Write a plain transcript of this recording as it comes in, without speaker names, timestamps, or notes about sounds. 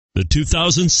The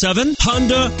 2007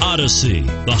 Honda Odyssey.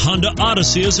 The Honda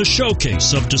Odyssey is a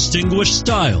showcase of distinguished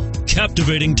style,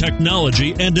 captivating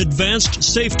technology, and advanced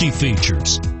safety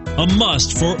features. A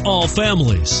must for all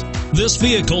families. This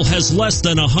vehicle has less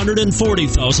than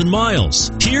 140,000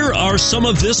 miles. Here are some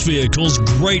of this vehicle's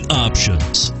great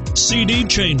options: CD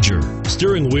changer,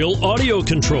 steering wheel audio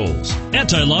controls,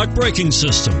 anti-lock braking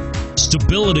system,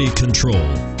 stability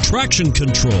control, traction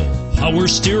control, power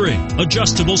steering,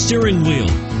 adjustable steering wheel,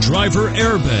 driver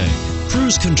airbag,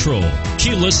 cruise control,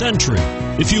 keyless entry.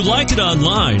 If you like it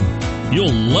online,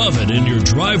 you'll love it in your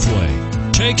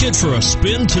driveway. Take it for a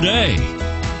spin today.